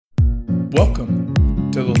Welcome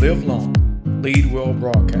to the Live Long, Lead Well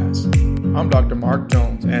broadcast. I'm Dr. Mark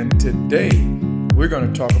Jones, and today we're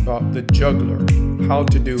going to talk about the juggler, how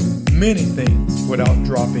to do many things without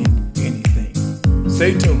dropping anything.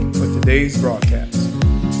 Stay tuned for today's broadcast.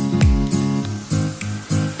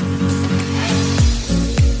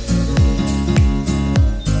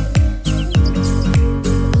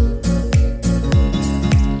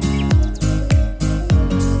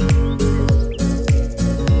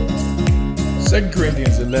 Second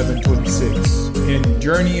Corinthians 11:26. In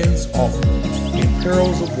journeyings often, in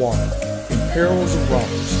perils of water, in perils of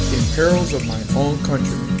robbers, in perils of mine own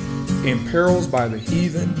countrymen, in perils by the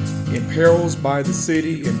heathen, in perils by the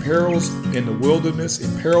city, in perils in the wilderness,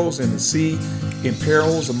 in perils in the sea, in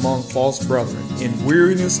perils among false brethren, in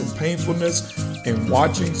weariness and painfulness, in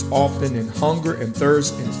watchings often, in hunger and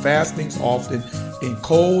thirst, in fastings often, in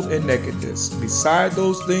cold and nakedness, beside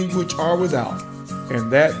those things which are without, and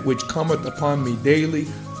that which cometh upon me daily,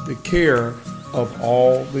 the care of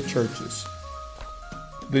all the churches.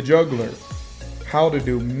 The juggler, how to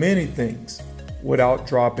do many things without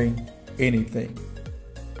dropping anything.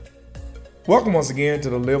 Welcome once again to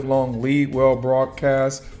the Live Long, Lead Well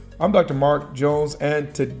broadcast. I'm Dr. Mark Jones,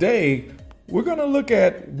 and today we're going to look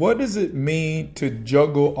at what does it mean to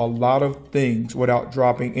juggle a lot of things without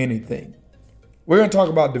dropping anything. We're going to talk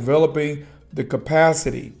about developing the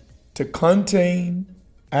capacity to contain,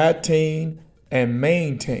 attain, and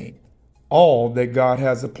maintain all that God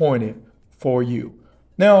has appointed for you.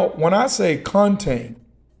 Now, when I say contain,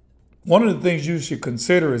 one of the things you should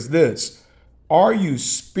consider is this: are you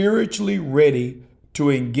spiritually ready to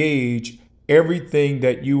engage everything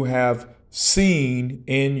that you have seen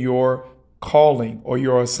in your calling or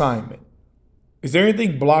your assignment? Is there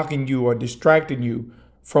anything blocking you or distracting you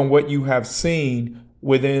from what you have seen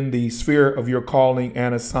within the sphere of your calling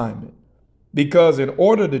and assignment? Because in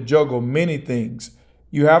order to juggle many things,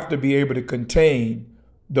 you have to be able to contain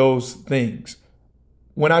those things.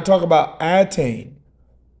 When I talk about attain,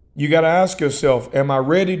 you got to ask yourself, am I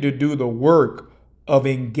ready to do the work of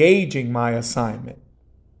engaging my assignment?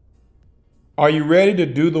 Are you ready to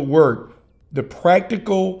do the work, the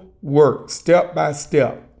practical work, step by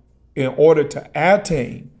step, in order to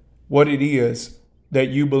attain what it is that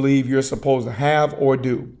you believe you're supposed to have or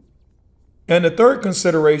do? And the third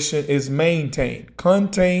consideration is maintain.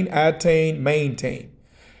 Contain, attain, maintain.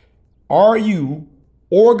 Are you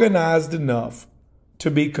organized enough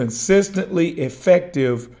to be consistently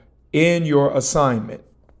effective in your assignment,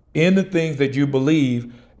 in the things that you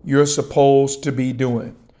believe you're supposed to be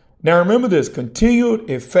doing? Now remember this: continued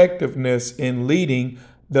effectiveness in leading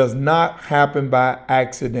does not happen by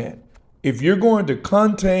accident. If you're going to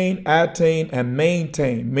contain, attain, and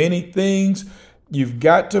maintain many things, you've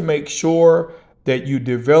got to make sure that you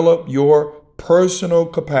develop your personal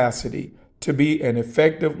capacity to be an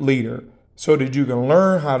effective leader so that you can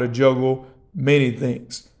learn how to juggle many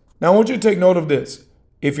things. Now, I want you to take note of this.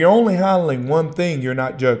 If you're only handling one thing, you're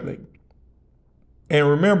not juggling. And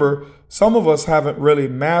remember, some of us haven't really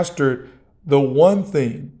mastered the one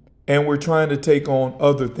thing, and we're trying to take on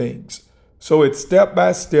other things. So it's step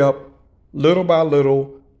by step, little by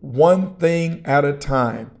little, one thing at a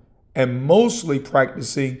time, and mostly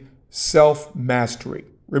practicing self-mastery.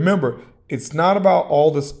 Remember, it's not about all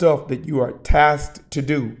the stuff that you are tasked to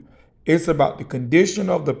do. It's about the condition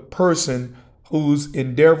of the person who's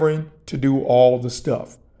endeavoring to do all the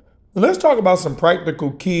stuff. Let's talk about some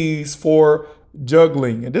practical keys for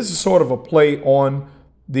juggling. And this is sort of a play on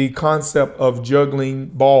the concept of juggling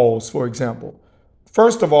balls, for example.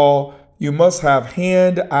 First of all, you must have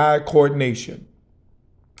hand-eye coordination.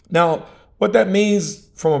 Now, what that means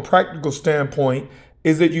from a practical standpoint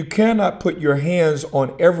is that you cannot put your hands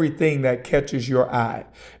on everything that catches your eye.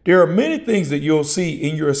 There are many things that you'll see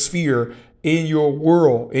in your sphere, in your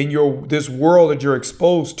world, in this world that you're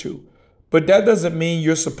exposed to. But that doesn't mean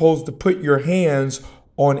you're supposed to put your hands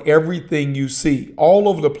on everything you see. All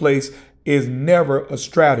over the place is never a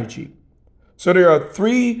strategy. So there are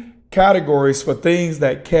three categories for things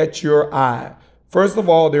that catch your eye. First of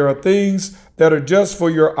all, there are things that are just for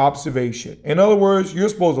your observation. In other words, you're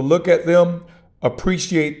supposed to look at them,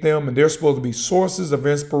 appreciate them, and they're supposed to be sources of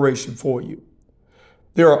inspiration for you.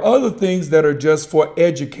 There are other things that are just for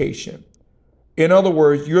education. In other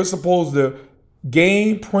words, you're supposed to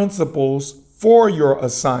gain principles for your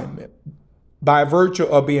assignment by virtue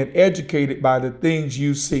of being educated by the things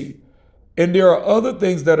you see. And there are other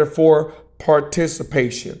things that are for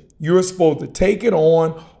participation. You're supposed to take it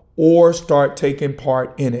on or start taking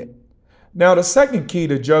part in it. Now, the second key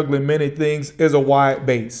to juggling many things is a wide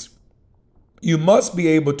base. You must be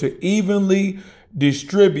able to evenly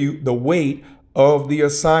distribute the weight of the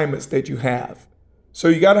assignments that you have. So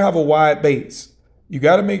you got to have a wide base. You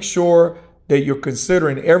got to make sure that you're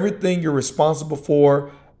considering everything you're responsible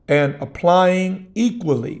for and applying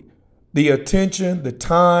equally the attention, the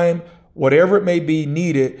time, whatever it may be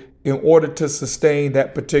needed in order to sustain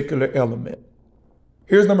that particular element.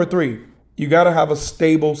 Here's number 3. You got to have a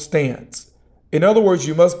stable stance. In other words,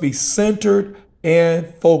 you must be centered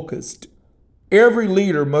and focused. Every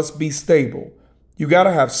leader must be stable. You got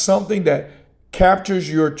to have something that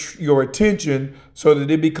captures your attention so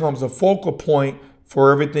that it becomes a focal point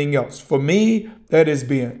for everything else. For me, that is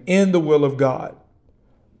being in the will of God.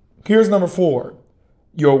 Here's number 4.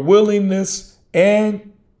 Your willingness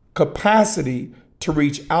and capacity to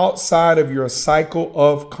reach outside of your cycle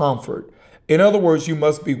of comfort. In other words, you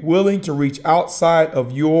must be willing to reach outside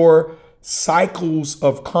of your cycles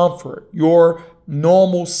of comfort, your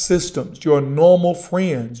normal systems, your normal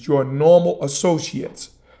friends, your normal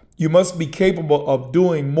associates. You must be capable of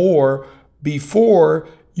doing more before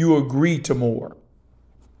you agree to more.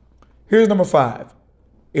 Here's number 5.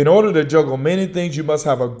 In order to juggle many things, you must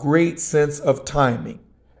have a great sense of timing.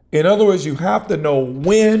 In other words, you have to know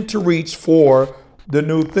when to reach for the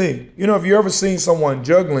new thing. You know, if you ever seen someone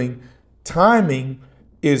juggling, timing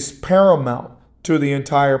is paramount to the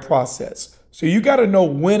entire process. So you got to know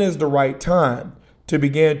when is the right time to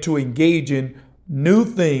begin to engage in new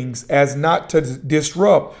things as not to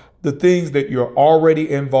disrupt the things that you're already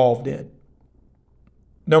involved in.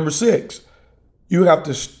 Number 6, you have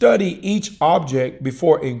to study each object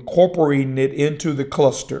before incorporating it into the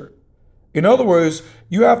cluster. In other words,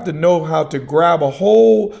 you have to know how to grab a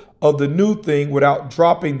hold of the new thing without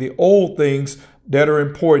dropping the old things that are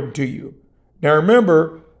important to you. Now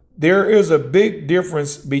remember, there is a big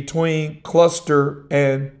difference between cluster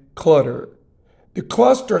and clutter. The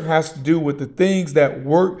cluster has to do with the things that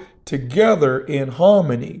work together in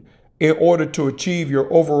harmony in order to achieve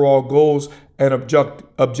your overall goals and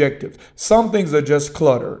objectives. Some things are just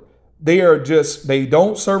clutter. They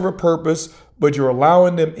don't serve a purpose, but you're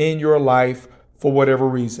allowing them in your life for whatever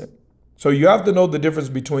reason. So you have to know the difference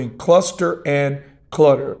between cluster and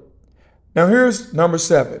clutter. Now here's number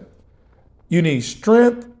 7. You need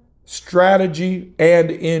strength, strategy,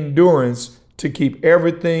 and endurance to keep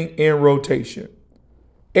everything in rotation.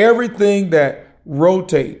 Everything that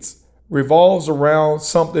rotates revolves around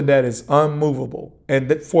something that is unmovable. And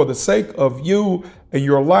that for the sake of you and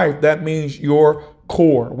your life, that means your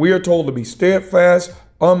core. We are told to be steadfast,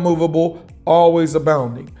 unmovable, always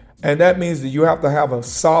abounding. And that means that you have to have a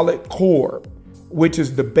solid core, which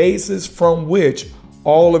is the basis from which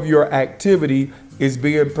all of your activity is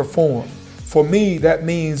being performed. For me, that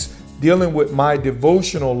means dealing with my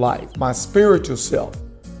devotional life, my spiritual self,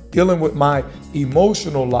 dealing with my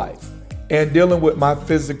emotional life, and dealing with my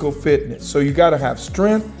physical fitness. So you got to have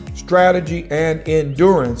strength, strategy, and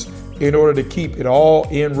endurance in order to keep it all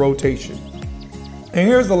in rotation. And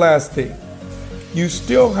here's the last thing. You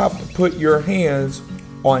still have to put your hands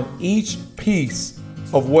on each piece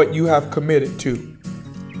of what you have committed to.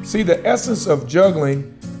 See, the essence of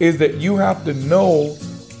juggling is that you have to know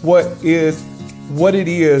what it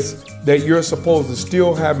is that you're supposed to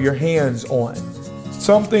still have your hands on.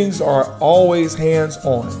 Some things are always hands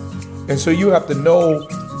on. And so you have to know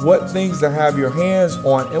what things to have your hands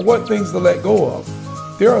on and what things to let go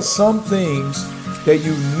of. There are some things that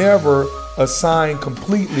you never assign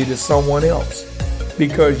completely to someone else,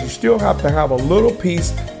 because you still have to have a little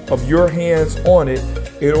piece of your hands on it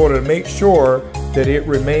in order to make sure that it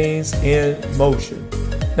remains in motion.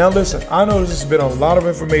 Now listen, I know this has been a lot of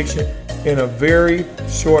information in a very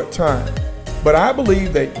short time, but I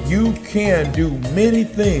believe that you can do many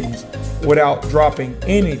things without dropping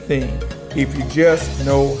anything if you just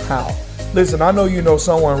know how. Listen, I know you know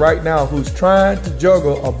someone right now who's trying to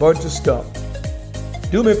juggle a bunch of stuff.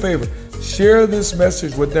 Do me a favor, share this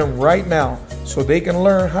message with them right now so they can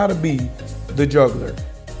learn how to be the juggler.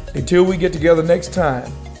 Until we get together next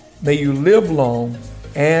time, may you live long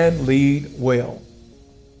and lead well.